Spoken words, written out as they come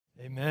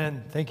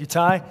Amen. Thank you,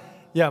 Ty.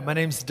 Yeah, my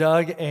name's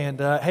Doug, and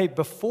hey,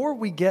 before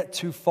we get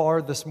too far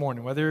this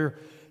morning, whether you're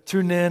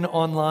tuning in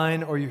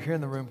online or you're here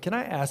in the room, can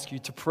I ask you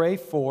to pray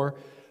for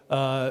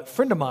a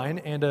friend of mine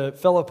and a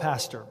fellow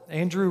pastor,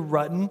 Andrew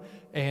Rutten,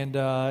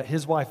 and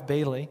his wife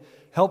Bailey,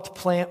 helped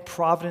plant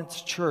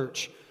Providence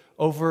Church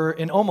over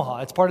in Omaha.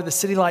 It's part of the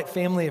City Light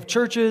family of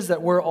churches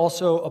that we're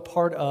also a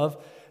part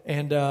of.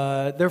 And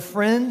they're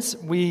friends.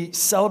 We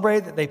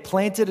celebrate that they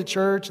planted a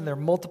church and they're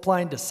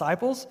multiplying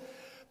disciples.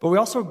 But we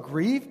also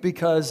grieve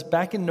because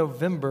back in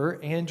November,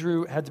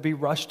 Andrew had to be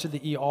rushed to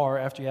the ER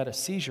after he had a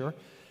seizure.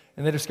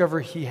 And they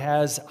discover he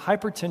has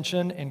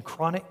hypertension and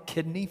chronic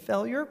kidney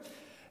failure.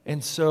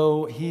 And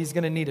so he's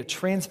going to need a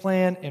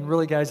transplant. And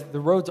really, guys, the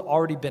road's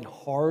already been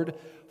hard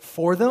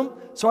for them.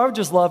 So I would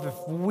just love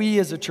if we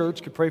as a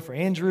church could pray for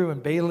Andrew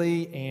and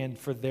Bailey and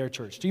for their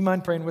church. Do you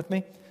mind praying with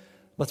me?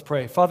 Let's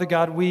pray. Father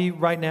God, we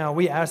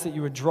ask that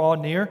you would draw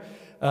near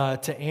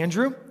to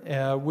Andrew.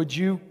 Would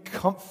you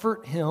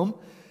comfort him?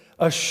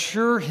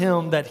 Assure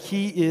him that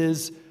he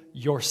is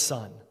your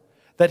son,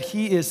 that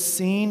he is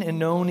seen and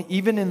known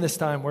even in this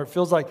time where it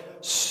feels like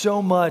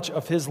so much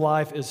of his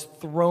life is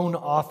thrown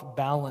off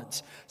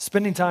balance,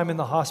 spending time in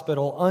the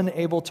hospital,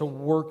 unable to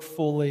work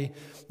fully,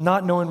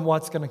 not knowing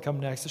what's going to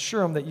come next.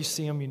 Assure him that you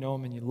see him, you know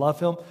him, and you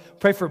love him.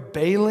 Pray for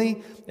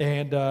Bailey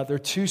and their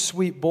two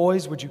sweet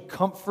boys. Would you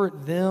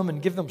comfort them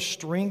and give them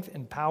strength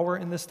and power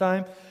in this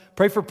time?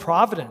 Pray for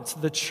Providence,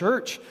 the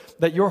church,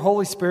 that your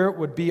Holy Spirit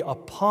would be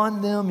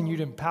upon them and you'd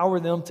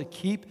empower them to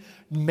keep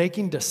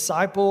making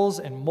disciples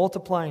and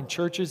multiplying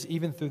churches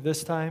even through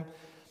this time.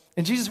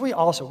 And Jesus, we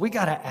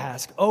got to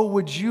ask,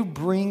 would you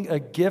bring a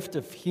gift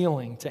of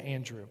healing to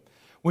Andrew?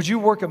 Would you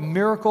work a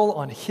miracle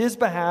on his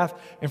behalf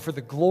and for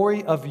the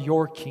glory of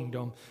your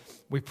kingdom?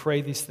 We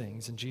pray these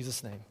things in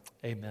Jesus' name.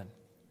 Amen.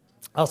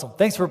 Awesome.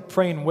 Thanks for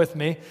praying with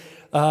me.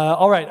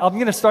 All right, I'm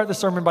going to start the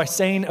sermon by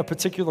saying a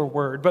particular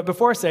word. But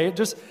before I say it,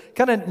 just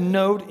kind of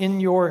note in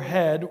your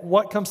head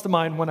what comes to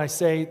mind when I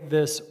say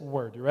this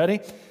word. You ready?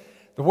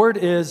 The word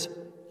is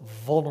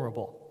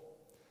vulnerable.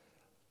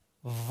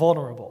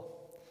 Vulnerable.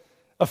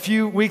 A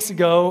few weeks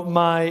ago,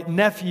 my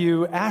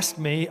nephew asked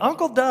me,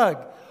 Uncle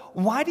Doug,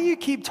 why do you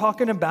keep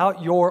talking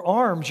about your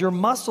arms, your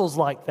muscles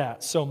like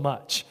that so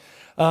much?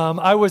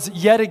 I was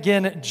yet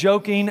again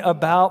joking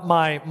about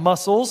my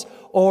muscles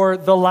or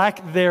the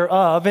lack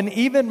thereof, and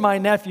even my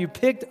nephew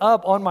picked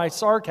up on my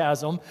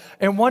sarcasm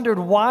and wondered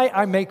why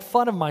I make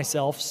fun of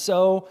myself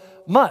so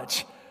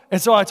much.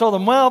 And so I told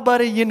him, well,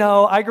 buddy,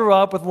 I grew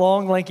up with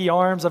long, lanky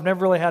arms. I've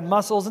never really had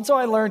muscles, and so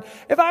I learned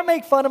if I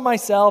make fun of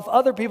myself,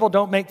 other people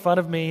don't make fun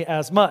of me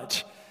as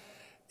much.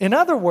 In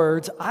other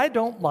words, I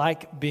don't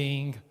like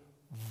being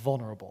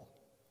vulnerable.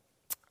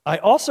 I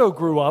also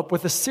grew up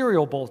with a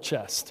cereal bowl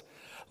chest.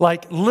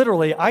 Like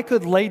literally, I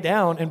could lay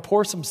down and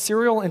pour some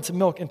cereal into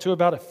milk into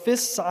about a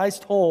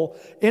fist-sized hole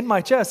in my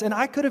chest, and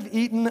I could have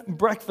eaten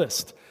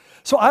breakfast.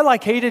 So I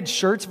hated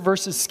shirts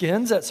versus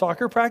skins at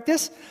soccer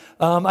practice.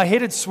 I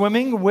hated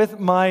swimming with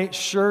my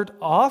shirt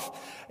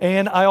off,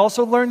 and I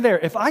also learned there,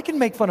 if I can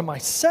make fun of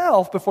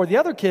myself before the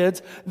other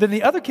kids, then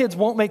the other kids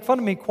won't make fun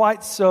of me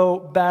quite so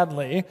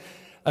badly.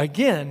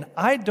 Again,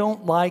 I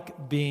don't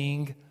like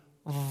being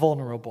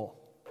vulnerable.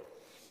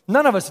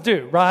 None of us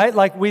do, right?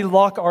 Like we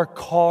lock our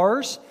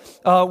cars,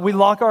 we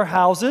lock our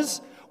houses,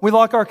 we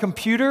lock our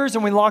computers,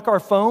 and we lock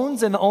our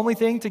phones, and the only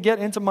thing to get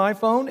into my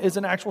phone is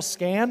an actual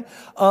scan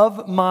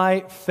of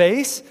my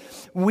face.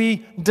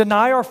 We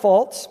deny our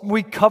faults,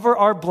 we cover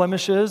our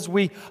blemishes,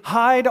 we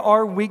hide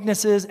our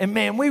weaknesses, and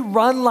man, we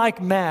run like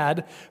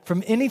mad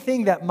from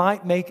anything that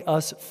might make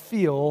us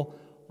feel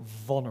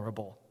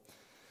vulnerable.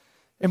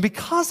 And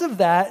because of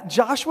that,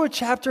 Joshua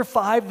chapter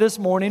 5 this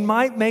morning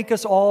might make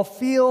us all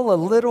feel a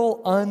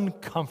little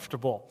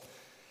uncomfortable.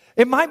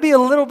 It might be a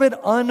little bit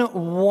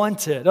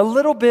unwanted, a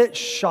little bit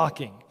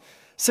shocking.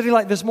 City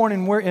Light this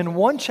morning, we're in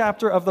one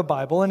chapter of the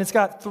Bible, and it's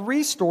got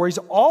 3 stories,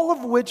 all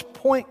of which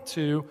point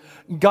to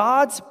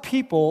God's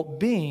people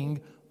being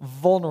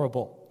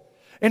vulnerable.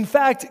 In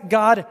fact,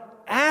 God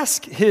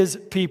asked his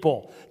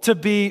people to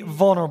be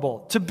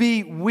vulnerable, to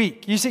be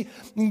weak. You see,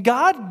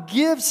 God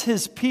gives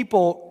his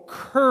people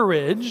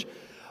courage,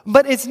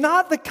 but it's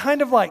not the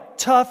kind of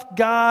tough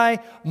guy,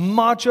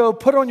 macho,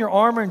 put on your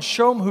armor and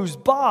show him who's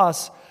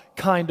boss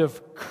kind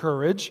of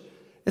courage.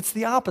 It's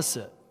the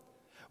opposite.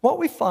 What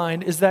we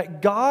find is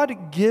that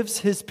God gives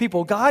his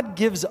people, God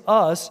gives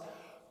us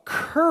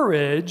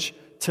courage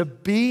to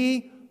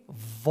be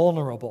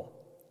vulnerable.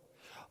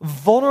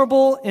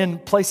 Vulnerable in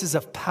places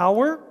of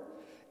power,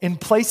 in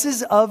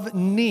places of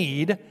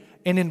need,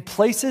 and in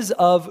places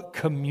of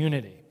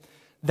community.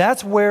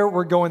 That's where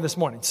we're going this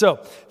morning. So,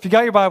 if you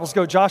got your Bibles,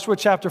 go Joshua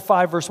chapter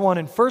 5, verse 1.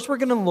 And first we're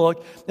going to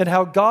look at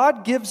how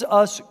God gives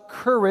us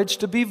courage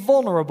to be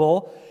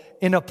vulnerable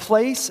in a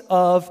place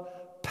of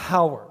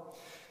power.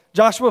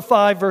 Joshua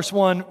 5, verse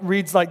 1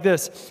 reads like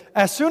this.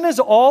 As soon as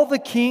all the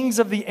kings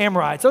of the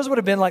Amorites, those would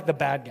have been like the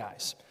bad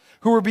guys,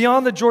 who were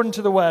beyond the Jordan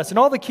to the west, and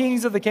all the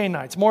kings of the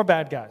Canaanites, more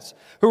bad guys,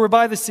 who were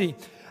by the sea,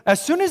 As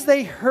soon as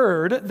they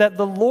heard that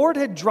the Lord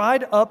had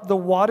dried up the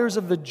waters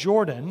of the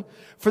Jordan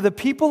for the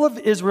people of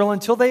Israel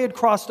until they had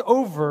crossed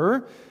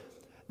over,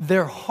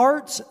 their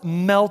hearts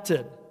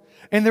melted,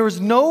 and there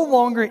was no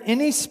longer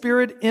any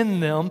spirit in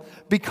them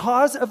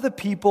because of the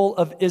people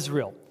of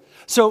Israel.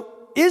 So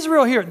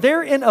Israel here,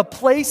 they're in a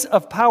place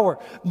of power.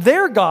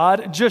 Their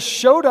God just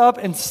showed up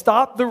and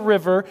stopped the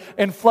river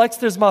and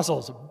flexed his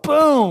muscles.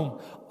 Boom!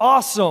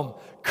 Awesome.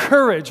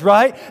 Courage,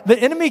 right? The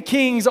enemy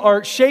kings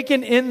are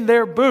shaken in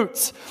their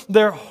boots.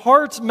 Their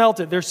hearts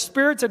melted. Their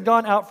spirits had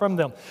gone out from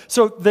them.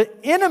 So the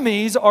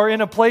enemies are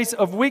in a place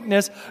of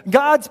weakness.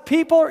 God's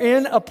people are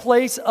in a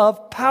place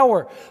of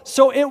power.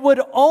 So it would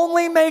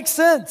only make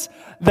sense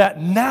that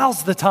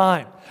now's the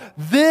time.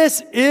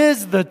 This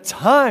is the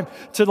time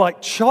to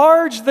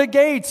charge the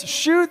gates,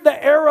 shoot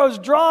the arrows,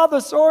 draw the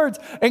swords,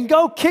 and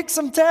go kick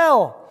some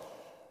tail.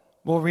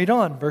 We'll read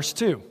on, verse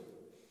 2.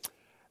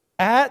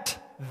 At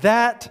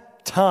that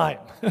time,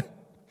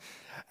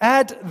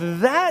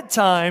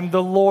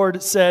 the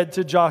Lord said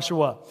to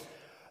Joshua,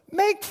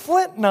 make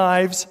flint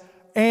knives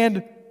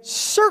and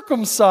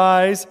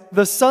circumcise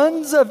the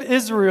sons of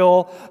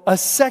Israel a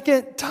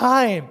second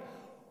time.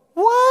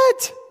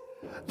 What?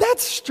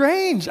 That's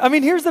strange. I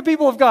mean, here's the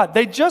people of God.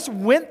 They just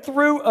went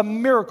through a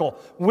miracle,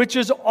 which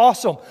is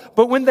awesome.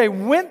 But when they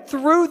went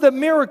through the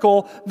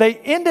miracle, they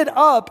ended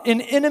up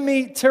in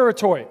enemy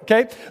territory,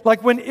 okay?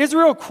 Like when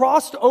Israel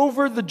crossed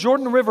over the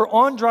Jordan River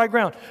on dry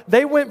ground,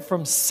 they went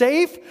from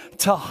safe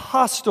to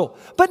hostile.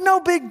 But no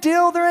big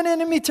deal. They're in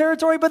enemy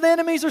territory, but the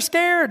enemies are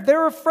scared.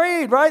 They're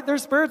afraid, right? Their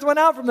spirits went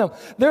out from them.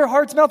 Their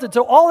hearts melted.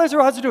 So all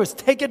Israel has to do is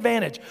take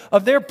advantage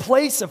of their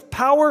place of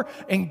power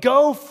and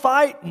go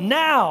fight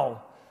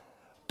now.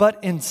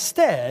 But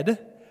instead,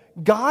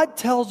 God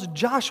tells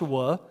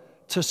Joshua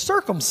to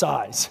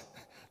circumcise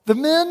the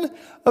men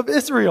of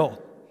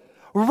Israel.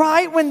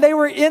 Right when they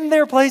were in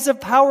their place of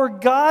power,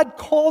 God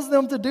calls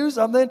them to do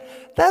something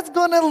that's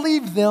going to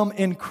leave them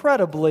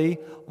incredibly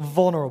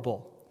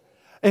vulnerable.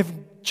 If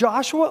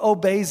Joshua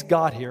obeys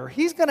God here,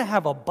 he's going to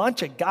have a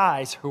bunch of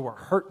guys who are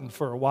hurting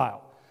for a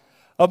while.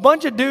 A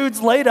bunch of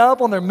dudes laid up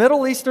on their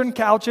Middle Eastern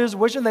couches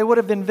wishing they would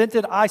have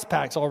invented ice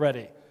packs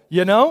already.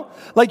 You know?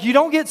 Like you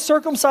don't get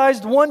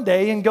circumcised one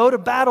day and go to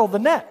battle the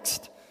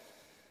next.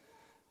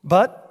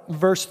 But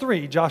verse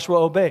 3, Joshua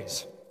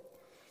obeys.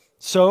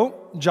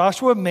 So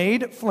Joshua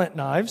made flint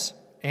knives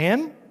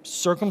and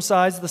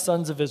circumcised the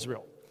sons of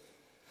Israel.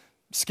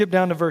 Skip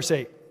down to verse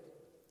 8.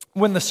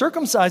 When the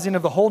circumcising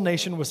of the whole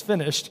nation was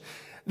finished,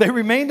 they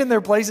remained in their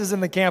places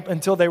in the camp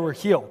until they were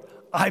healed.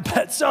 I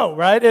bet so,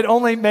 right? It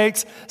only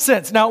makes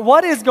sense. Now,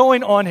 what is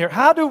going on here?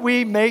 How do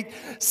we make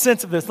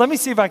sense of this? Let me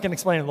see if I can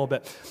explain it a little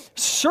bit.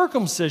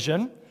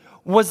 Circumcision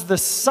was the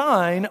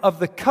sign of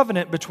the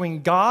covenant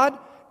between God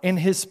and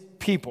his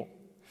people.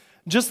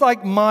 Just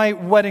like my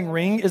wedding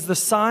ring is the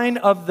sign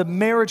of the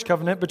marriage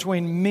covenant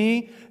between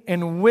me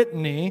and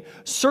Whitney,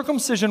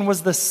 circumcision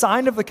was the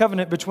sign of the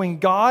covenant between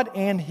God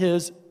and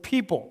his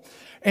people.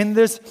 And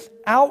this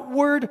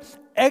outward,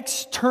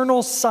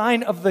 external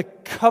sign of the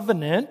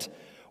covenant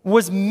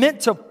was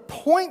meant to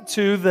point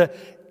to the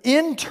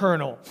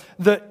internal,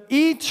 the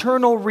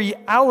eternal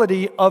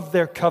reality of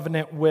their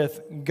covenant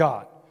with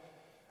God.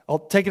 I'll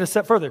take it a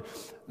step further.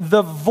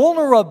 The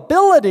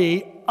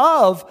vulnerability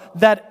of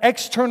that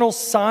external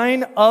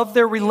sign of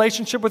their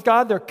relationship with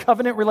God, their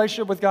covenant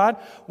relationship with God,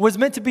 was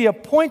meant to be a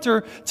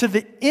pointer to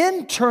the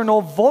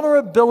internal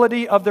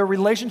vulnerability of their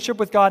relationship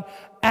with God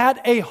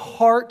at a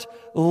heart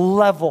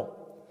level.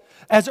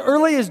 As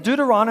early as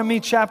Deuteronomy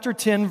chapter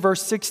 10,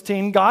 verse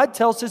 16, God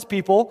tells his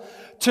people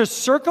to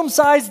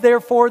circumcise,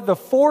 therefore, the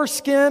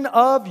foreskin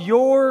of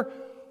your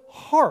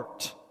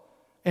heart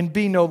and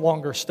be no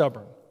longer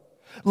stubborn.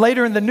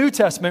 Later in the New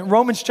Testament,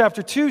 Romans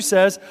chapter 2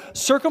 says,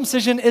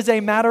 circumcision is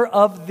a matter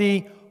of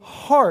the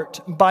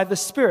heart by the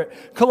Spirit.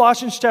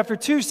 Colossians chapter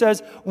 2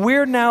 says,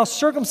 we're now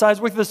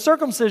circumcised with the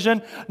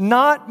circumcision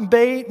not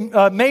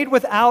made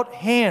without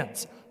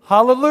hands.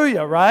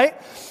 Hallelujah, right?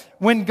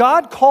 When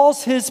God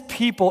calls his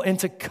people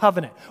into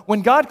covenant,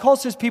 when God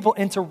calls his people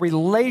into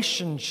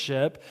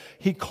relationship,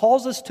 he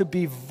calls us to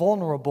be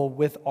vulnerable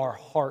with our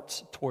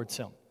hearts towards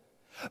him.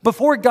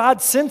 Before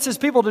God sends his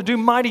people to do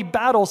mighty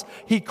battles,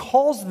 he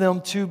calls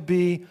them to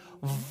be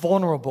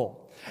vulnerable.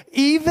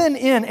 Even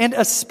in, and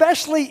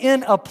especially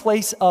in a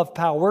place of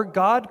power,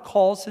 God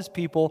calls his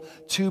people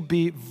to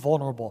be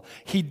vulnerable.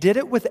 He did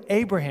it with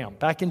Abraham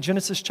back in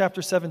Genesis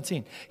chapter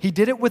 17. He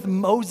did it with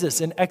Moses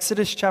in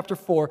Exodus chapter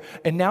 4.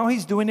 And now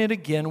he's doing it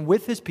again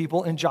with his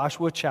people in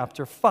Joshua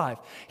chapter 5.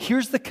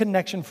 Here's the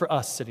connection for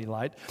us, City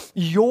Light.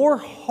 Your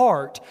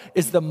heart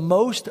is the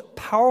most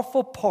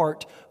powerful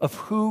part of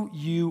who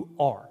you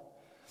are.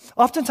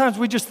 Oftentimes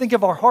we just think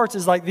of our hearts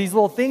as like these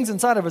little things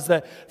inside of us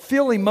that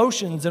feel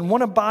emotions and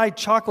want to buy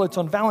chocolates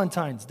on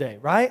Valentine's Day,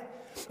 right?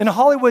 And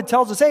Hollywood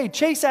tells us, hey,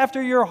 chase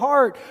after your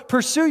heart,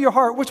 pursue your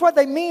heart, which what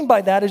they mean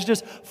by that is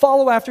just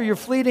follow after your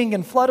fleeting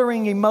and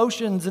fluttering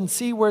emotions and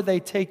see where they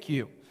take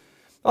you.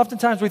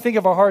 Oftentimes we think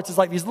of our hearts as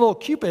like these little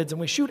cupids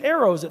and we shoot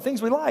arrows at things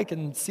we like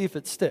and see if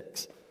it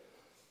sticks.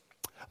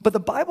 But the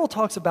Bible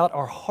talks about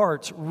our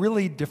hearts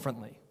really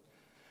differently.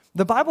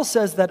 The Bible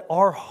says that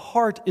our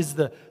heart is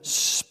the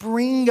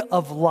spring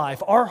of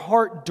life. Our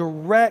heart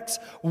directs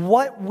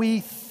what we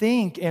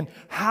think and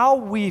how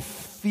we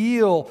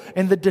feel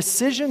and the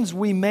decisions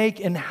we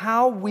make and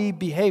how we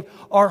behave.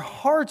 Our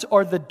hearts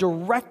are the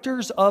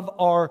directors of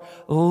our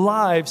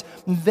lives.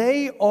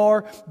 They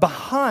are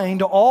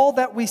behind all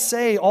that we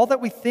say, all that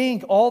we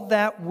think, all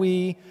that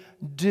we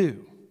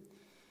do.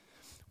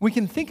 We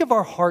can think of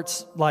our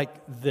hearts like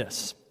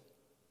this.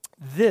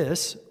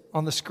 This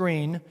on the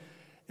screen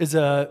is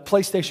a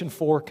PlayStation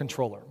 4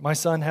 controller. My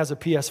son has a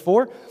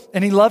PS4,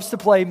 and he loves to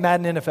play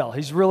Madden NFL.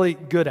 He's really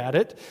good at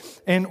it.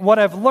 And what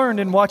I've learned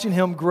in watching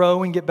him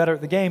grow and get better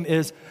at the game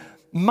is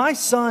my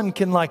son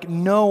can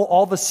know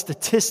all the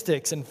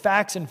statistics and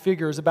facts and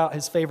figures about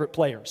his favorite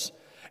players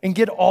and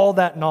get all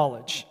that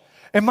knowledge.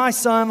 And my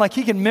son,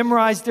 he can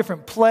memorize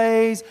different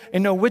plays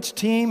and know which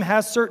team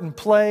has certain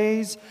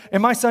plays.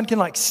 And my son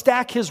can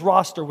stack his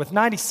roster with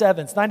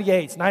 97s,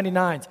 98s,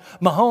 99s,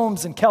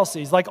 Mahomes and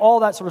Kelsey's, all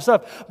that sort of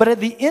stuff. But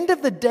at the end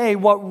of the day,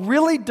 what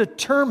really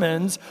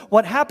determines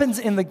what happens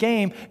in the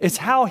game is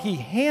how he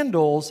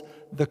handles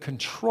the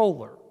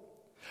controller.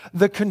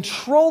 The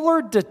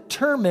controller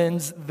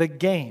determines the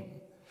game.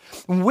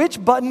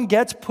 Which button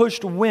gets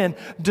pushed when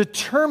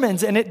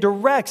determines and it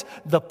directs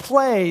the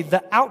play,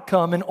 the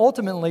outcome, and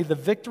ultimately the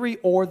victory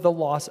or the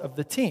loss of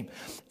the team.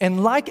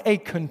 And like a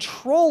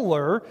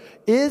controller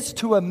is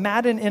to a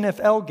Madden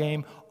NFL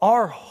game,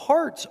 our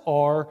hearts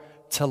are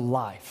to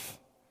life.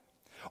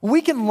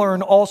 We can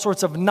learn all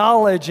sorts of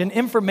knowledge and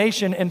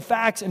information and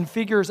facts and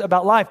figures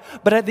about life,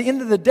 but at the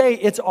end of the day,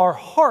 it's our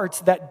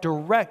hearts that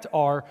direct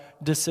our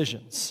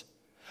decisions.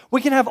 We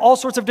can have all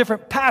sorts of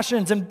different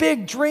passions and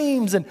big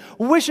dreams and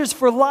wishes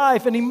for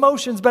life and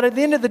emotions, but at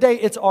the end of the day,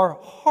 it's our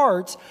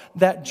hearts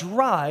that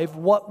drive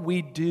what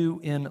we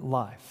do in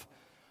life.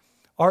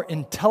 Our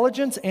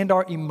intelligence and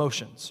our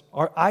emotions,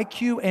 our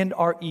IQ and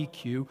our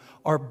EQ,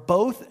 are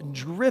both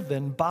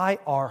driven by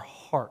our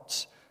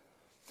hearts.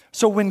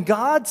 So when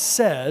God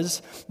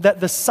says that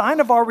the sign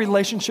of our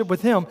relationship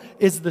with Him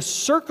is the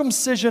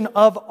circumcision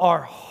of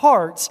our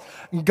hearts,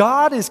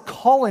 God is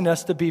calling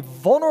us to be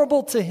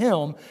vulnerable to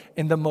Him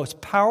in the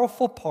most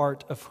powerful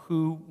part of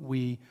who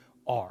we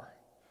are.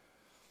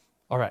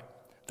 All right,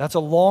 that's a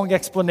long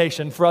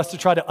explanation for us to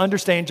try to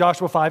understand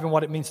Joshua 5 and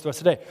what it means to us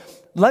today.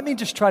 Let me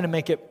just try to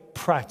make it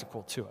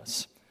practical to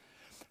us.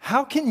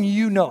 How can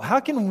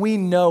we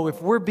know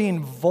if we're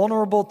being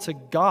vulnerable to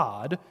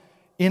God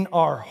in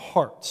our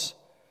hearts?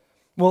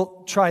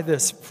 Well, try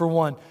this for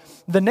one.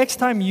 The next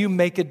time you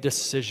make a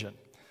decision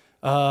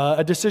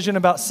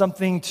about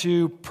something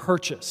to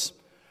purchase,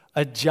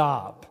 a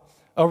job,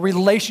 a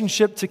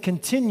relationship to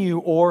continue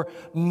or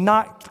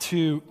not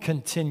to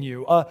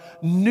continue, a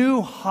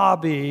new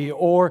hobby,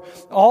 or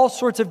all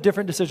sorts of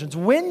different decisions.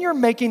 When you're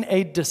making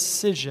a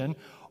decision,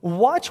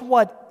 watch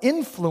what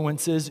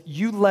influences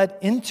you let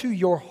into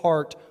your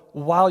heart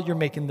while you're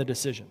making the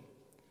decision.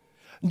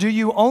 Do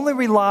you only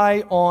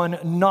rely on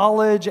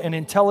knowledge and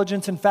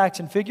intelligence and facts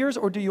and figures,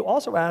 or do you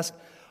also ask,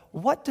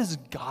 what does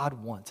God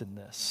want in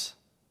this?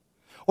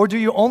 Or do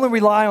you only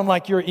rely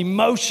on your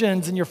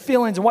emotions and your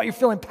feelings and what you're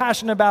feeling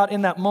passionate about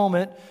in that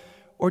moment?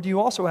 Or do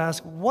you also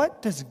ask,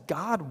 what does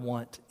God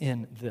want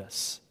in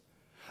this?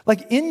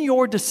 In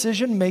your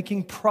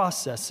decision-making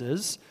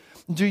processes,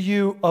 do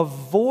you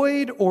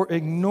avoid or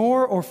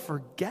ignore or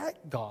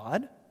forget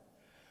God?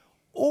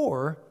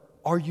 Or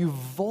are you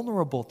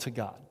vulnerable to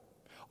God?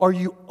 Are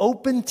you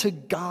open to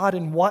God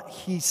and what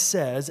He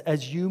says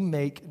as you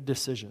make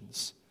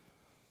decisions?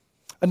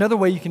 Another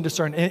way you can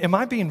discern, am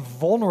I being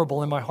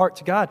vulnerable in my heart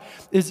to God,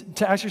 is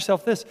to ask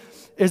yourself this: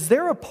 is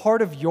there a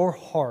part of your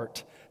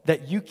heart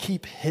that you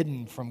keep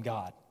hidden from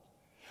God?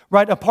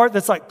 Right? A part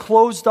that's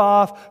closed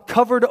off,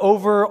 covered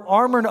over,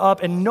 armored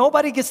up, and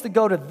nobody gets to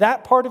go to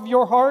that part of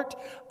your heart,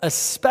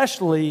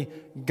 especially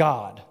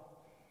God.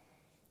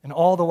 And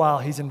all the while,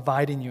 He's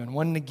inviting you and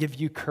wanting to give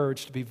you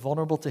courage to be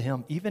vulnerable to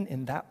Him, even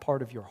in that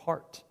part of your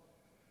heart.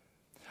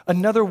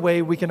 Another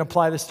way we can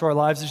apply this to our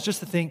lives is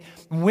just to think,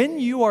 when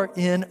you are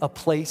in a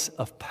place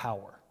of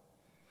power,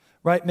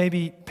 right?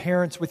 Maybe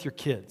parents with your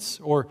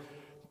kids, or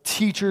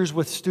teachers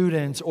with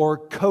students, or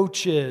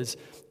coaches,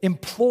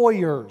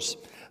 employers,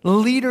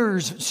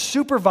 leaders,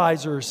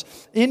 supervisors,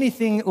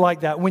 anything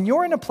like that. When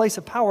you're in a place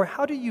of power,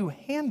 how do you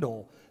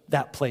handle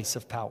that place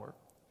of power?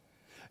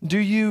 Do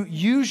you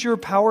use your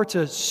power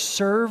to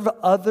serve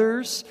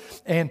others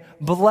and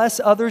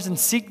bless others and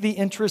seek the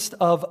interest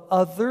of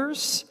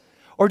others?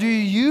 Or do you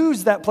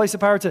use that place of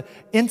power to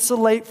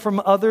insulate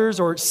from others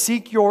or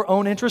seek your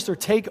own interest or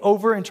take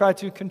over and try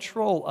to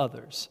control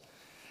others?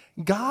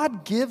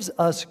 God gives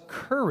us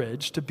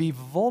courage to be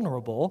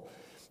vulnerable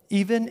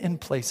even in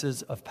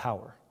places of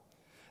power.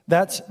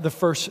 That's the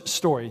first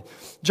story.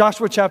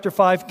 Joshua chapter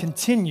 5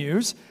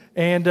 continues,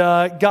 and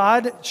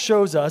God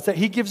shows us that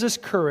He gives us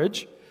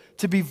courage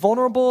to be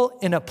vulnerable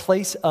in a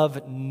place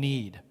of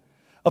need.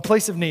 A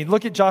place of need.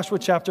 Look at Joshua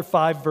chapter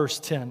 5, verse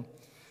 10.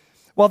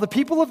 While the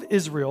people of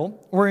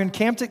Israel were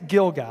encamped at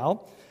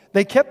Gilgal,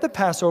 They kept the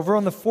Passover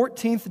on the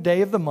 14th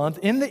day of the month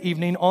in the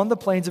evening on the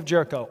plains of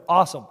Jericho.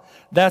 Awesome.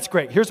 That's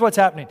great. Here's what's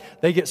happening.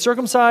 They get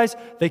circumcised.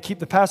 They keep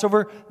the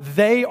Passover.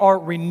 They are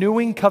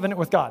renewing covenant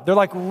with God. They're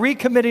like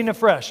recommitting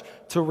afresh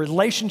to a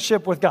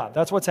relationship with God.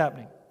 That's what's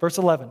happening. Verse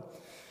 11.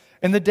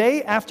 And the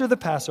day after the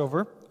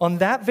Passover, on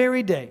that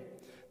very day,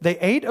 they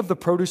ate of the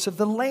produce of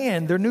the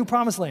land, their new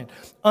promised land,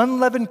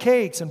 unleavened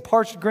cakes and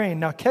parched grain.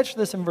 Now catch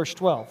this in verse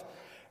 12.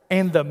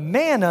 And the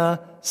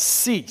manna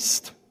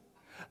ceased.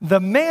 The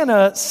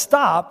manna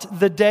stopped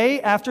the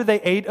day after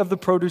they ate of the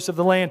produce of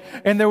the land,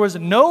 and there was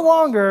no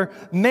longer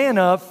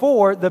manna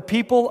for the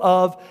people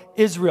of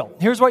Israel.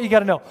 Here's what you got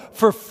to know.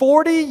 For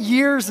 40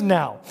 years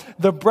now,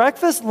 the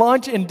breakfast,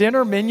 lunch, and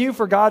dinner menu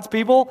for God's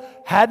people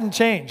hadn't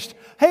changed.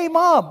 Hey,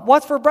 Mom,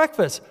 what's for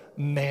breakfast?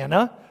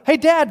 Manna. Hey,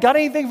 Dad, got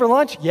anything for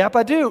lunch? Yep,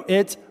 I do.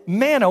 It's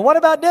manna. What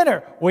about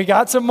dinner? We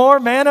got some more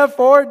manna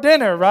for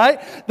dinner, right?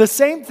 The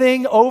same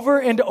thing over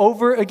and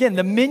over again.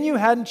 The menu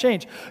hadn't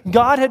changed.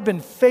 God had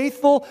been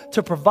faithful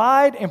to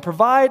provide and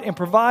provide and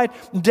provide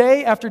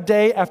day after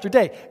day after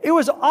day. It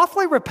was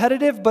awfully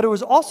repetitive, but it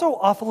was also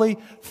awfully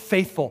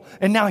faithful.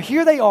 And now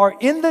here they are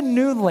in the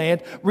new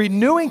land,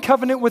 renewing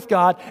covenant with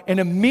God, and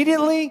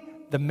immediately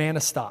the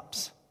manna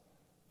stops.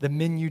 The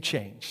menu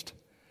changed.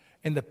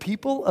 And the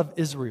people of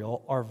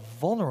Israel are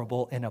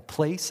vulnerable in a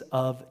place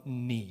of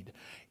need.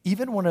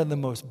 Even one of the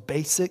most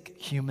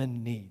basic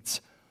human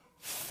needs,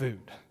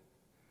 food.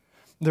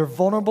 They're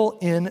vulnerable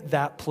in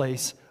that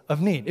place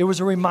of need. It was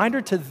a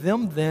reminder to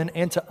them then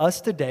and to us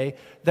today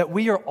that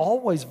we are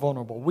always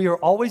vulnerable. We are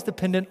always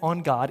dependent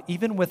on God,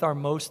 even with our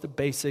most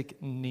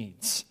basic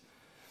needs.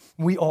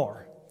 We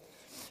are.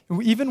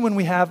 Even when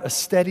we have a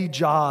steady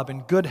job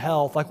and good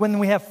health, like when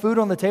we have food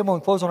on the table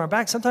and clothes on our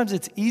back, sometimes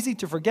it's easy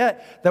to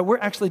forget that we're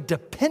actually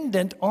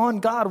dependent on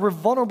God. We're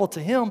vulnerable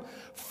to Him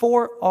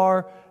for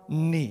our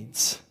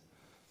needs.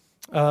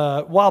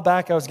 A while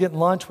back, I was getting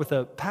lunch with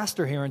a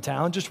pastor here in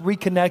town, just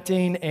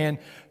reconnecting and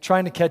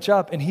trying to catch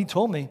up. And he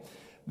told me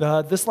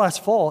this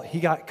last fall,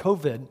 he got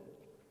COVID.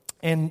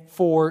 And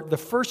for the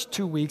first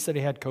 2 weeks that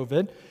he had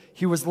COVID,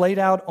 he was laid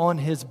out on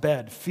his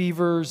bed,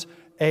 fevers,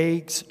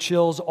 aches,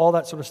 chills, all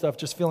that sort of stuff,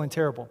 just feeling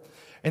terrible.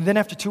 And then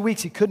after 2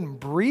 weeks, he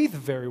couldn't breathe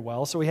very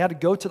well, so he had to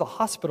go to the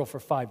hospital for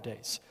 5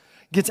 days.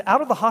 Gets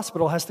out of the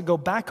hospital, has to go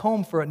back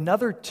home for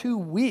another 2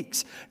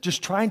 weeks,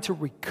 just trying to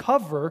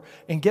recover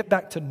and get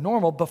back to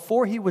normal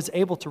before he was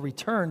able to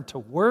return to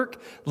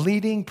work,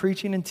 leading,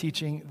 preaching, and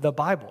teaching the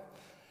Bible.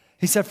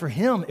 He said for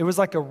him, it was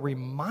like a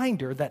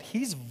reminder that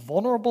he's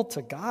vulnerable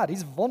to God.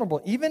 He's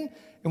vulnerable even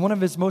in one of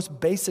his most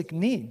basic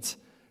needs,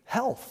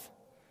 health.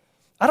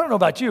 I don't know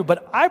about you,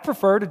 but I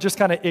prefer to just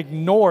kind of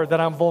ignore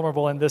that I'm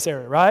vulnerable in this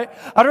area, right?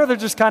 I'd rather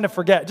just kind of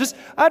forget.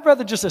 I'd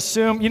rather just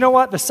assume, you know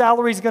what, the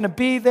salary's going to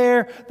be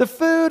there. The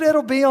food,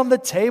 it'll be on the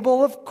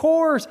table, of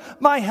course.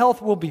 My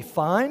health will be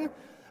fine.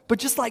 But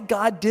just like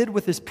God did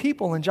with His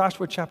people in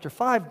Joshua chapter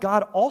 5,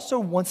 God also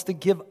wants to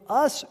give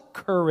us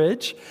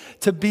courage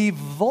to be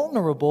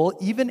vulnerable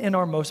even in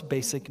our most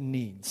basic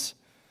needs.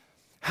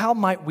 How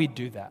might we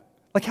do that?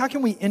 Like, how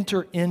can we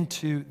enter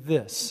into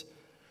this?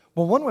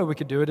 Well, one way we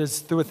could do it is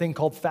through a thing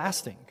called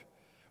fasting,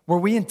 where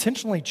we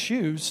intentionally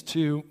choose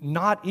to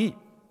not eat,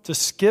 to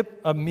skip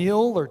a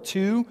meal or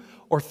 2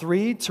 or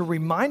 3, to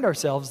remind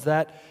ourselves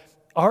that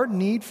our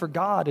need for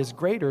God is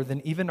greater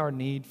than even our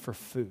need for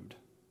food.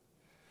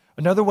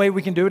 Another way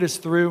we can do it is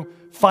through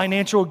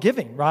financial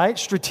giving, right?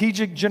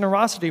 Strategic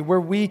generosity,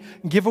 where we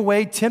give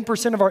away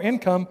 10% of our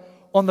income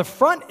on the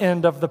front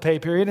end of the pay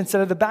period instead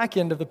of the back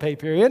end of the pay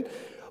period,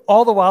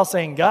 all the while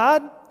saying,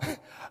 God,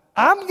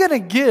 I'm going to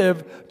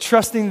give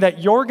trusting that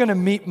you're going to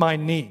meet my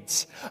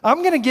needs. I'm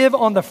going to give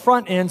on the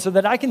front end so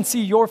that I can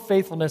see your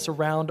faithfulness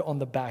around on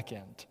the back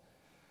end.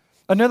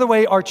 Another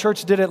way our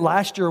church did it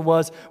last year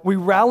was we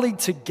rallied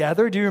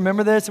together. Do you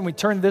remember this? And we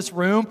turned this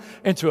room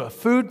into a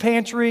food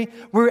pantry.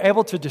 We were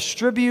able to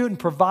distribute and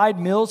provide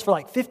meals for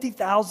like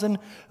 50,000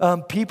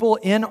 people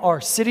in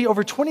our city,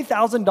 over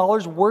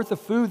 $20,000 worth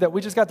of food that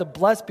we just got to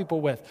bless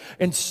people with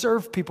and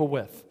serve people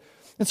with.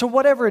 And so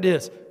whatever it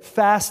is,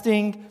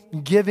 fasting,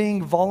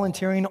 giving,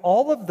 volunteering,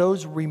 all of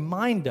those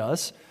remind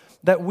us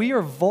that we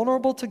are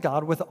vulnerable to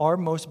God with our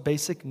most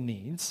basic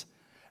needs,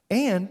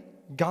 and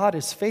God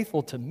is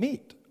faithful to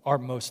meet our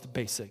most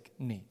basic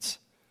needs.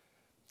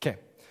 Okay,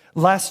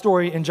 last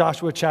story in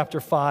Joshua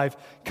chapter 5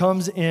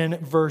 comes in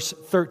verse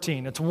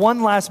 13. It's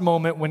one last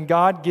moment when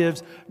God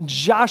gives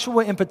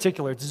Joshua in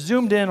particular, it's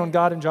zoomed in on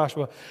God and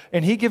Joshua,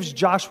 and He gives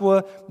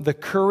Joshua the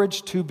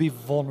courage to be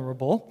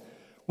vulnerable.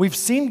 We've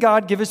seen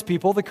God give His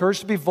people the courage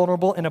to be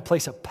vulnerable in a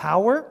place of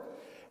power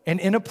and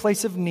in a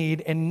place of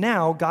need. And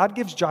now God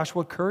gives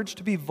Joshua courage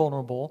to be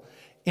vulnerable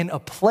in a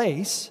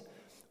place,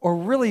 or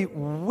really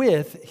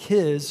with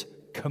his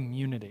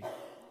community.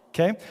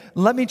 Okay?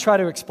 Let me try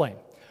to explain.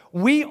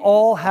 We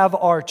all have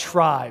our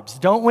tribes,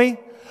 don't we?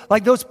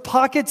 Like those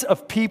pockets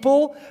of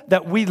people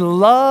that we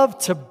love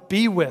to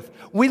be with.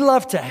 We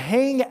love to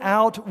hang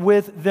out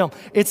with them.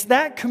 It's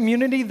that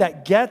community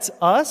that gets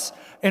us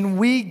and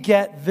we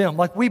get them.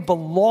 Like we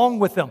belong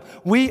with them.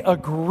 We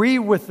agree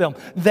with them.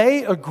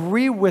 They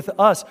agree with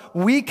us.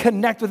 We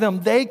connect with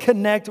them. They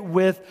connect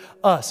with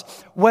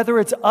us. Whether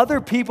it's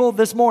other people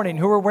this morning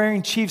who are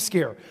wearing Chiefs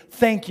gear,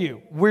 thank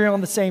you. We're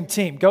on the same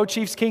team. Go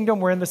Chiefs Kingdom,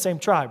 we're in the same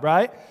tribe,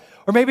 right?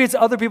 Or maybe it's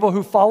other people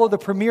who follow the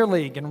Premier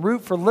League and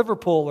root for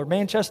Liverpool or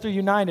Manchester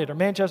United or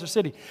Manchester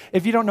City.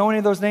 If you don't know any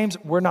of those names,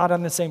 we're not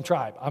on the same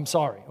tribe. I'm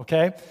sorry,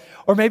 okay?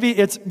 Or maybe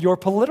it's your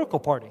political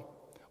party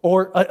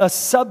or a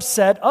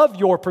subset of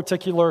your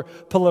particular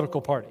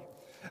political party.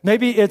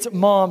 Maybe it's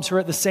moms who are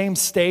at the same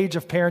stage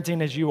of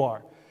parenting as you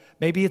are.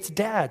 Maybe it's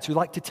dads who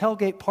like to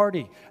tailgate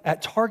party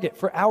at Target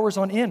for hours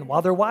on end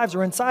while their wives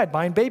are inside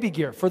buying baby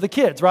gear for the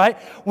kids, right?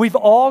 We've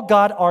all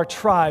got our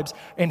tribes.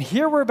 And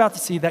here we're about to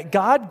see that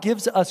God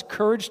gives us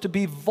courage to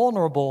be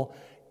vulnerable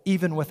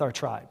even with our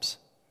tribes,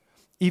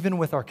 even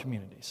with our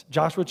communities.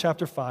 Joshua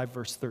chapter 5,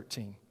 verse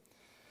 13.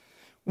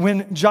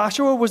 When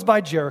Joshua was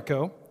by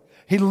Jericho,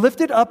 he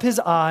lifted up his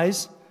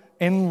eyes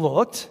and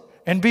looked,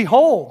 and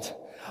behold,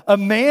 a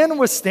man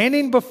was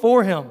standing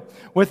before him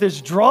with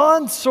his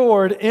drawn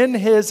sword in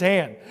his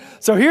hand.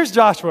 So here's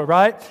Joshua,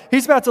 right?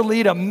 He's about to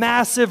lead a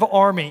massive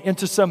army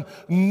into some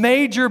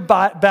major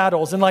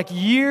battles and like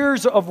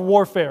years of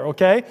warfare,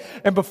 okay?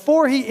 And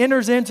before he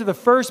enters into the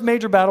first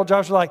major battle,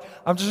 Joshua's like,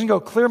 I'm just going to go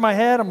clear my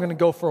head. I'm going to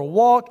go for a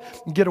walk,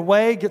 get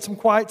away, get some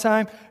quiet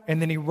time.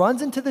 And then he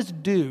runs into this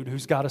dude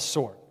who's got a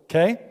sword,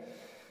 okay?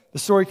 The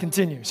story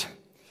continues.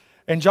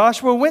 And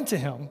Joshua went to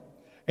him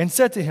and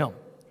said to him,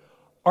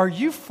 are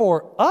you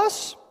for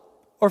us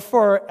or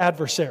for our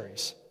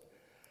adversaries?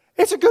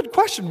 It's a good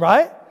question,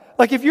 right?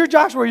 Like if you're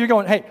Joshua, you're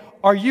going, hey,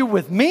 are you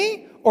with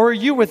me or are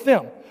you with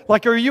them?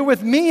 Like, are you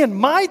with me and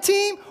my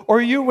team or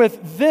are you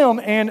with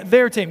them and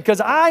their team? Because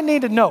I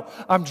need to know.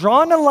 I'm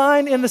drawing a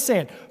line in the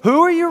sand.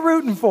 Who are you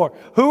rooting for?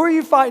 Who are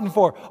you fighting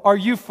for? Are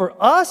you for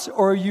us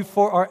or are you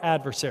for our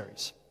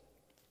adversaries?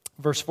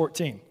 Verse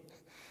 14.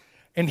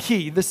 And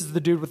he, this is the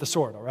dude with the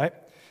sword, all right?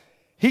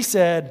 He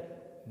said,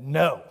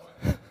 no.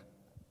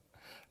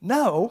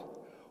 No?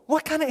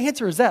 What kind of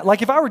answer is that?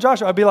 Like if I were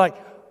Joshua, I'd be like,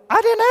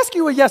 I didn't ask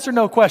you a yes or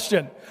no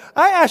question.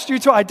 I asked you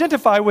to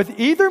identify with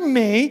either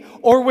me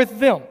or with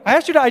them. I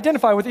asked you to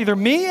identify with either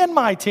me and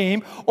my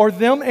team or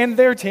them and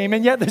their team.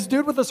 And yet this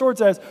dude with the sword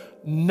says,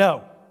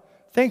 no.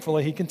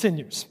 Thankfully, he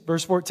continues.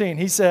 Verse 14,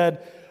 he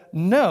said,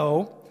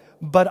 no,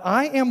 but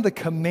I am the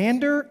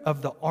commander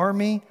of the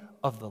army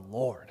of the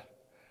Lord.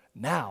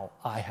 Now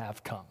I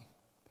have come.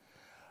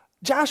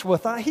 Joshua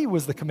thought he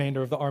was the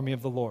commander of the army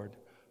of the Lord.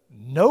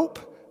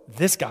 Nope.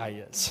 This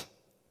guy is.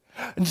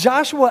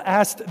 Joshua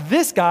asked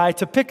this guy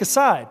to pick a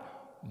side.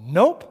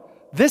 Nope.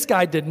 This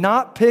guy did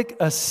not pick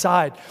a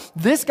side.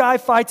 This guy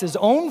fights his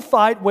own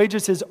fight,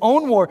 wages his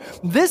own war.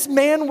 This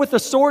man with the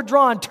sword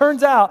drawn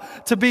turns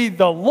out to be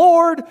the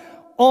Lord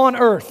on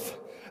earth.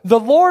 The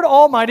Lord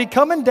Almighty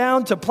coming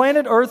down to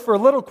planet Earth for a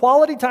little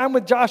quality time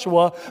with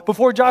Joshua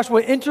before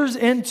Joshua enters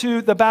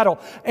into the battle.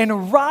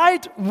 And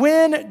right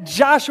when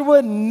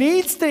Joshua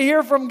needs to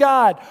hear from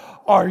God,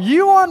 are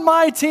you on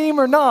my team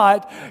or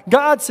not?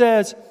 God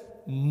says,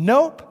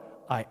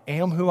 nope, I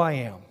am who I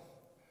am.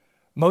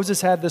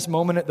 Moses had this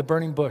moment at the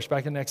burning bush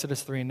back in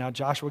Exodus 3, and now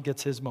Joshua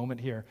gets his moment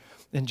here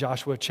in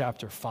Joshua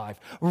chapter 5.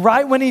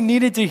 Right when he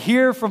needed to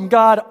hear from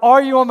God,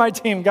 are you on my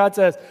team? God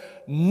says,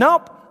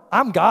 nope,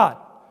 I'm God.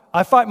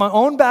 I fight my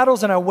own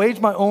battles and I wage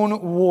my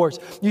own wars.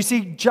 You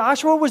see,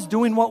 Joshua was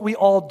doing what we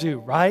all do,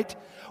 right?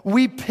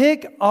 We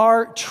pick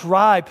our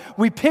tribe,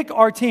 we pick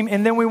our team,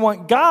 and then we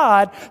want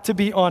God to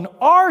be on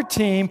our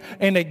team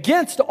and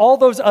against all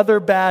those other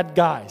bad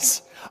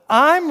guys.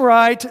 I'm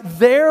right,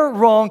 they're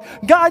wrong.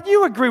 God,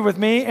 you agree with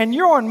me and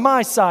you're on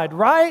my side,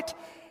 right?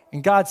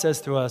 And God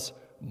says to us,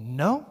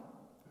 no,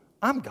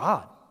 I'm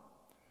God.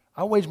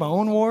 I wage my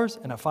own wars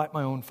and I fight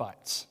my own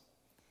fights.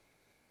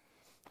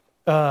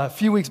 A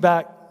few weeks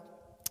back,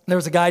 there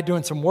was a guy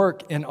doing some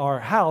work in our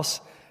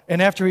house,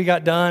 and after he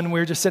got done, we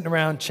were just sitting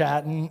around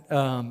chatting,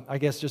 I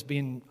guess just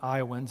being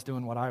Iowans,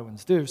 doing what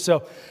Iowans do.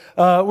 So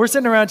we're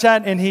sitting around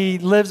chatting, and he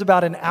lives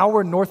about an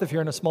hour north of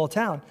here in a small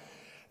town.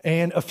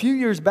 And a few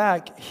years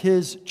back,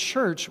 his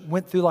church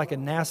went through like a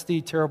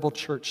nasty, terrible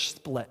church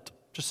split,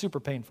 just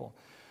super painful.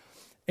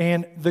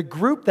 And the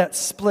group that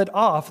split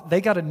off,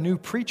 they got a new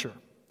preacher.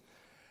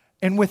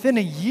 And within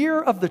a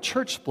year of the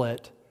church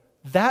split,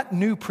 that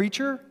new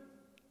preacher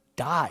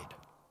died.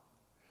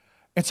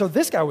 And so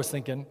this guy was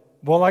thinking,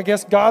 well, I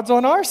guess God's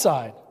on our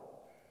side.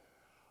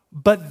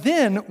 But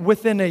then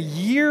within a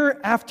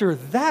year after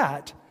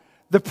that,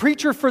 the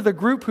preacher for the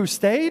group who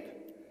stayed,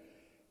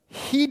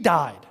 he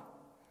died.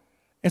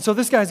 And so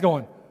this guy's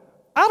going,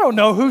 I don't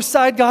know whose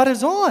side God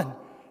is on.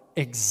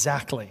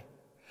 Exactly.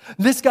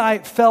 This guy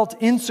felt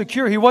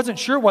insecure. He wasn't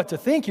sure what to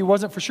think. He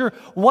wasn't for sure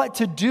what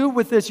to do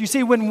with this. You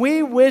see, when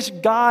we wish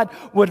God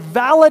would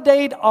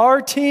validate our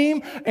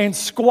team and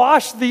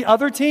squash the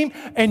other team,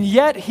 and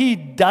yet he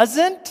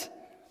doesn't,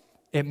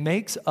 it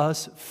makes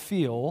us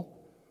feel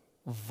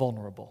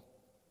vulnerable.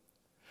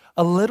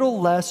 A little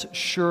less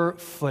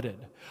sure-footed.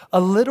 A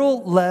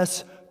little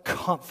less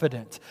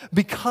confident.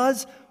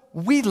 Because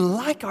we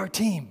like our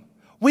team.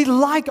 We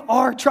like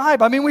our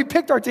tribe. I mean, we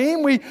picked our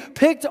team, we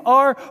picked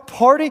our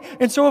party,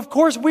 and so of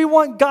course we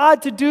want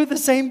God to do the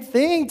same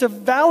thing, to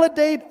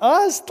validate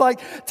us,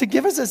 like to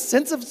give us a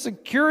sense of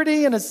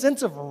security and a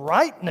sense of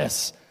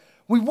rightness.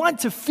 We want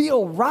to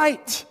feel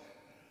right.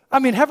 I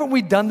mean, haven't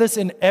we done this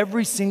in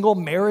every single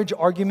marriage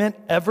argument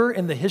ever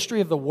in the history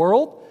of the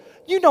world?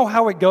 You know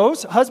how it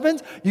goes.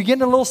 Husbands, you get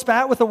in a little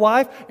spat with a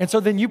wife, and so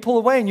then you pull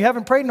away and you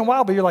haven't prayed in a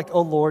while, but you're like,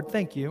 oh Lord,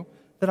 thank you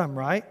that I'm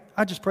right.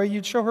 I just pray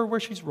you'd show her where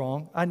she's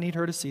wrong. I need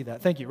her to see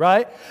that. Thank you,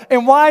 right?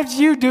 And wives,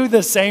 you do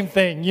the same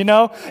thing, you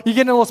know? You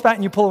get in a little spat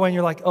and you pull away and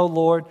you're like, oh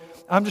Lord,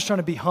 I'm just trying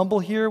to be humble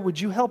here. Would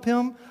you help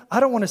him? I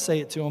don't want to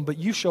say it to him, but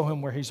you show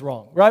him where he's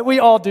wrong, right? We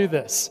all do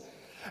this.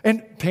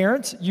 And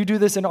parents, you do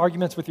this in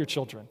arguments with your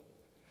children.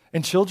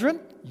 And children,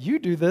 you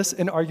do this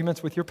in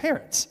arguments with your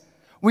parents.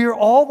 We are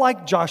all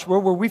like Joshua,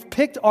 where we've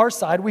picked our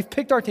side, we've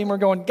picked our team, we're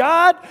going,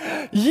 God,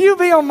 you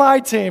be on my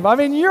team. I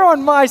mean, you're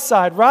on my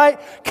side, right?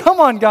 Come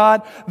on,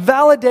 God,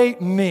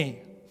 validate me.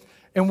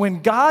 And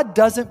when God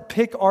doesn't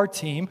pick our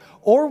team,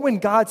 or when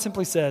God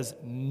simply says,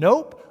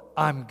 nope,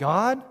 I'm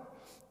God,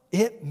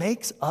 it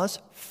makes us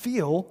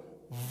feel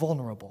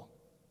vulnerable.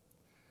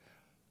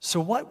 So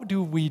what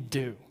do we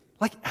do?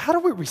 Like, how do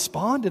we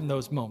respond in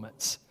those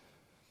moments?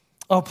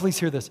 Oh, please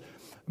hear this.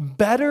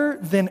 Better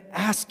than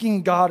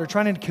asking God or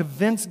trying to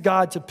convince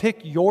God to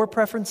pick your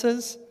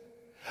preferences,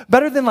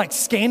 better than like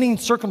scanning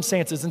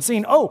circumstances and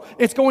seeing, oh,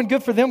 it's going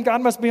good for them,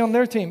 God must be on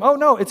their team. Oh,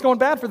 no, it's going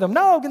bad for them.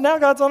 No, now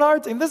God's on our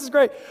team. This is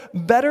great.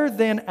 Better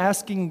than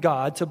asking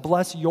God to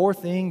bless your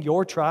thing,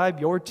 your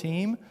tribe, your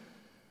team,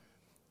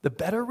 the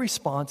better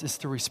response is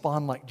to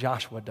respond like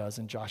Joshua does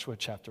in Joshua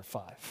chapter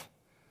 5.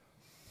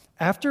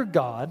 After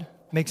God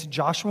makes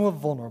Joshua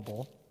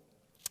vulnerable,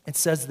 it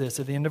says this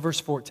at the end of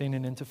verse 14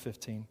 and into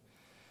 15.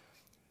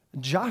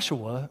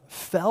 Joshua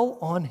fell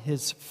on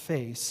his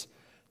face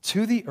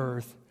to the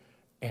earth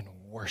and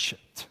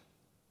worshiped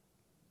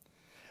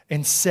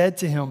and said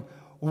to him,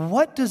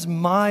 what does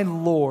my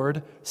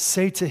Lord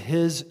say to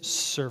his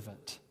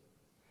servant?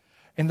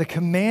 And the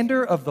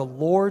commander of the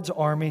Lord's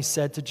army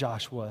said to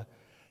Joshua,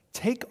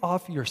 take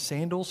off your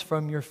sandals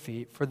from your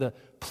feet, for the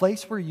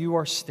place where you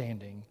are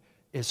standing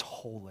is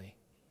holy.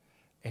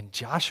 And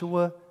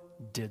Joshua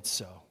did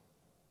so.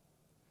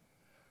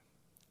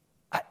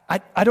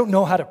 I don't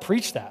know how to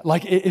preach that.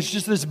 Like, it's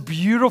just this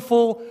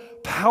beautiful,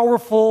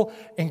 powerful,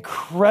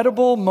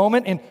 incredible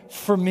moment. And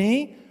for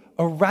me,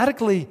 a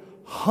radically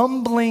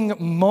humbling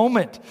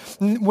moment.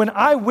 When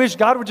I wish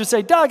God would just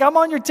say, Doug, I'm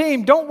on your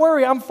team. Don't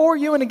worry, I'm for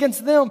you and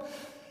against them.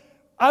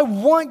 I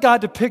want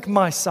God to pick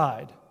my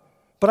side.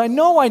 But I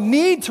know I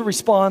need to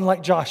respond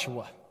like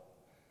Joshua.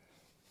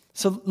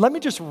 So let me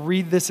just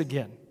read this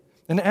again.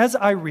 And as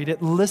I read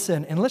it,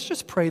 listen, and let's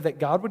just pray that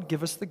God would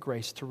give us the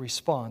grace to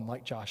respond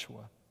like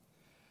Joshua.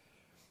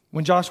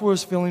 When Joshua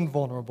was feeling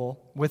vulnerable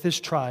with his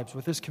tribes,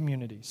 with his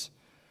communities,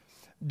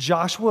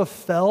 Joshua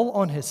fell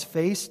on his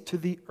face to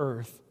the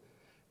earth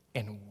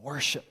and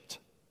worshiped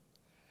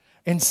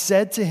and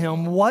said to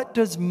him, what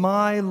does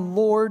my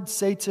Lord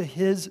say to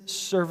his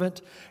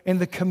servant? And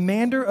the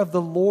commander of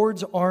the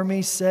Lord's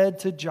army said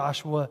to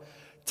Joshua,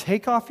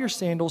 take off your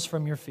sandals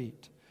from your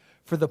feet,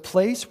 for the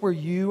place where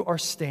you are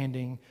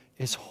standing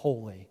is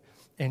holy.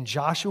 And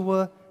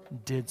Joshua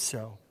did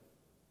so.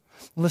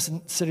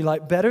 Listen, City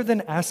Light, better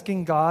than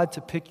asking God to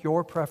pick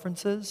your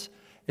preferences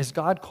is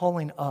God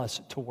calling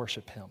us to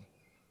worship him.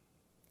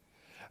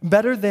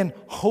 Better than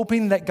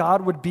hoping that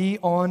God would be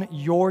on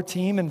your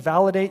team and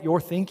validate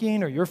your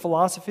thinking or your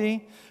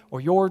philosophy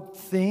or your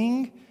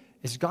thing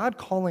is God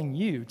calling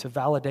you to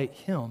validate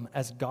him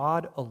as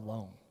God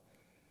alone.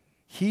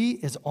 He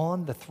is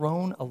on the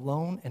throne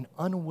alone and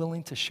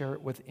unwilling to share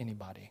it with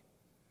anybody.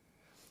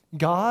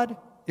 God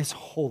is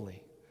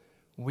holy.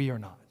 We are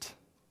not.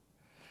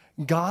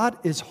 God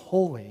is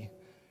holy.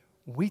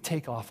 We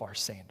take off our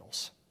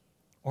sandals.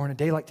 Or in a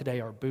day like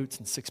today, our boots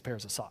and 6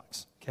 pairs of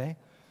socks, okay?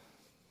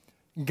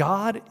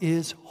 God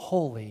is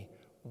holy.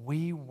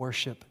 We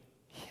worship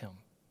him.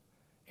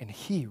 And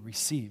he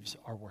receives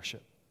our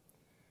worship.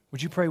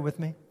 Would you pray with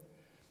me?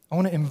 I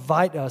want to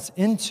invite us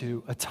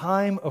into a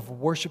time of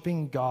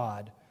worshiping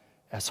God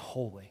as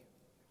holy.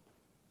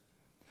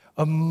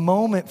 A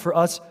moment for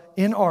us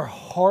in our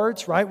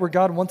hearts, right, where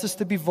God wants us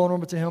to be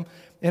vulnerable to him.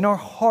 In our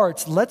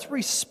hearts, let's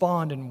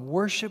respond and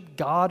worship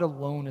God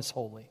alone as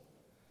holy.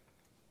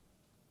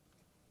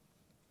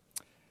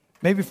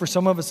 Maybe for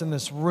some of us in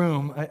this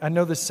room, I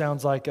know this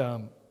sounds like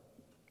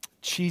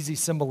cheesy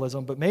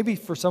symbolism, but maybe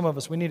for some of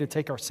us, we need to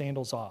take our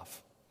sandals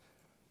off.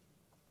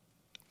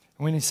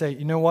 And we need to say,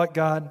 you know what,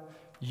 God?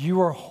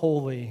 You are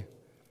holy,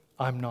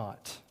 I'm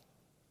not.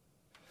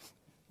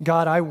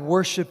 God, I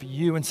worship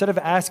you. Instead of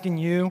asking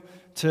you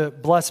to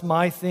bless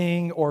my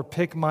thing or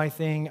pick my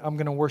thing, I'm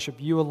going to worship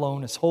you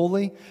alone as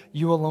holy,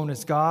 you alone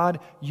as God,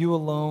 you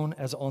alone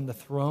as on the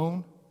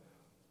throne.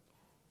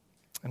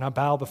 And I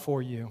bow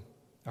before you.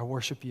 I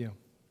worship you.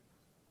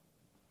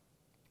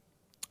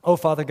 Oh,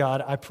 Father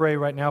God, I pray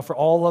right now for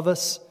all of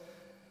us.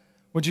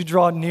 Would you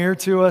draw near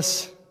to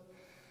us?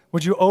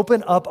 Would you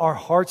open up our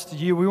hearts to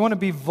you? We want to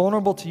be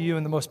vulnerable to you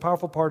in the most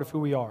powerful part of who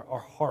we are, our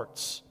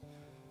hearts.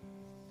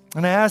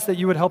 And I ask that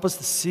you would help us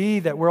to see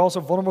that we're also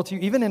vulnerable to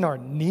you, even in our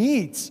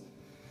needs,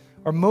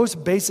 our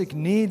most basic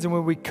needs, and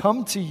when we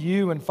come to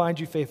you and find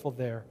you faithful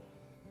there.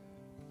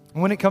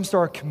 And when it comes to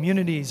our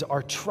communities,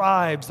 our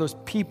tribes, those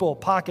people,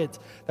 pockets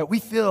that we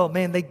feel,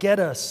 man, they get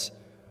us.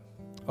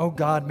 Oh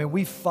God, may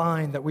we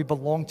find that we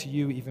belong to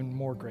you even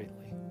more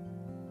greatly.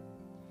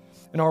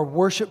 And our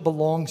worship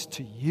belongs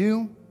to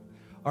you.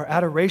 Our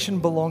adoration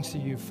belongs to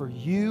you, for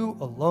you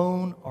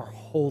alone are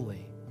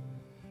holy.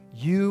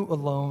 You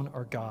alone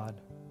are God.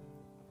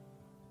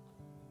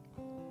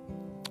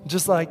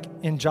 Just like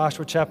in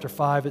Joshua chapter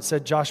 5, it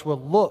said Joshua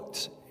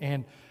looked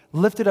and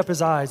lifted up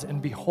his eyes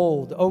and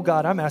behold. Oh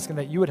God, I'm asking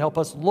that you would help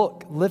us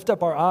look, lift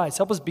up our eyes,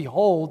 help us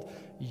behold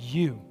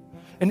you.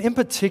 And in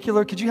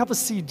particular, could you help us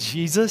see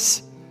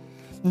Jesus?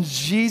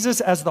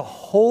 Jesus as the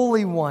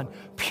Holy One,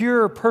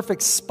 pure,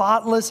 perfect,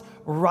 spotless,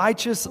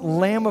 righteous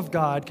Lamb of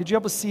God. Could you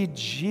help us see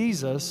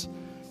Jesus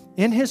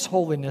in his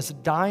holiness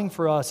dying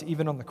for us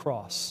even on the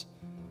cross?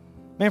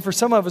 Man, for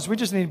some of us, we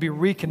just need to be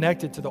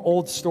reconnected to the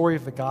old story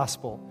of the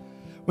gospel.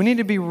 We need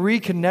to be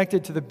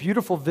reconnected to the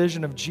beautiful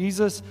vision of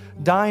Jesus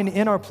dying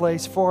in our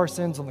place for our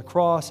sins on the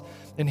cross.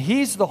 And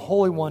he's the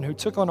Holy One who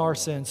took on our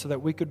sins so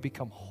that we could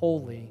become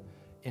holy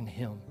in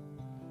him.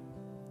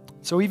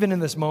 So even in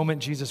this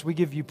moment, Jesus, we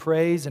give you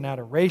praise and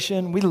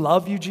adoration. We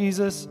love you,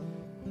 Jesus,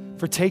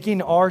 for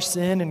taking our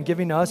sin and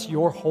giving us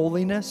your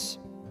holiness,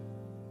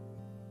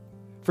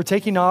 for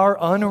taking our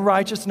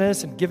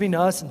unrighteousness and giving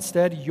us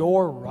instead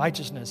your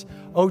righteousness.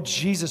 Oh,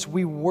 Jesus,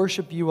 we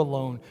worship you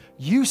alone.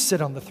 You sit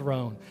on the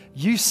throne.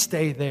 You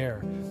stay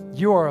there.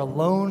 You are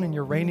alone and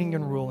you're reigning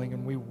and ruling,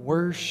 and we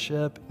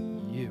worship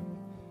you.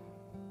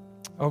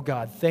 Oh,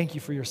 God, thank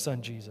you for your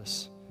son,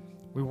 Jesus.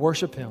 We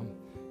worship him.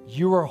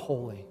 You are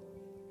holy.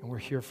 And we're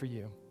here for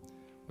you.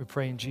 We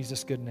pray in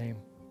Jesus' good name.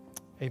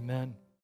 Amen.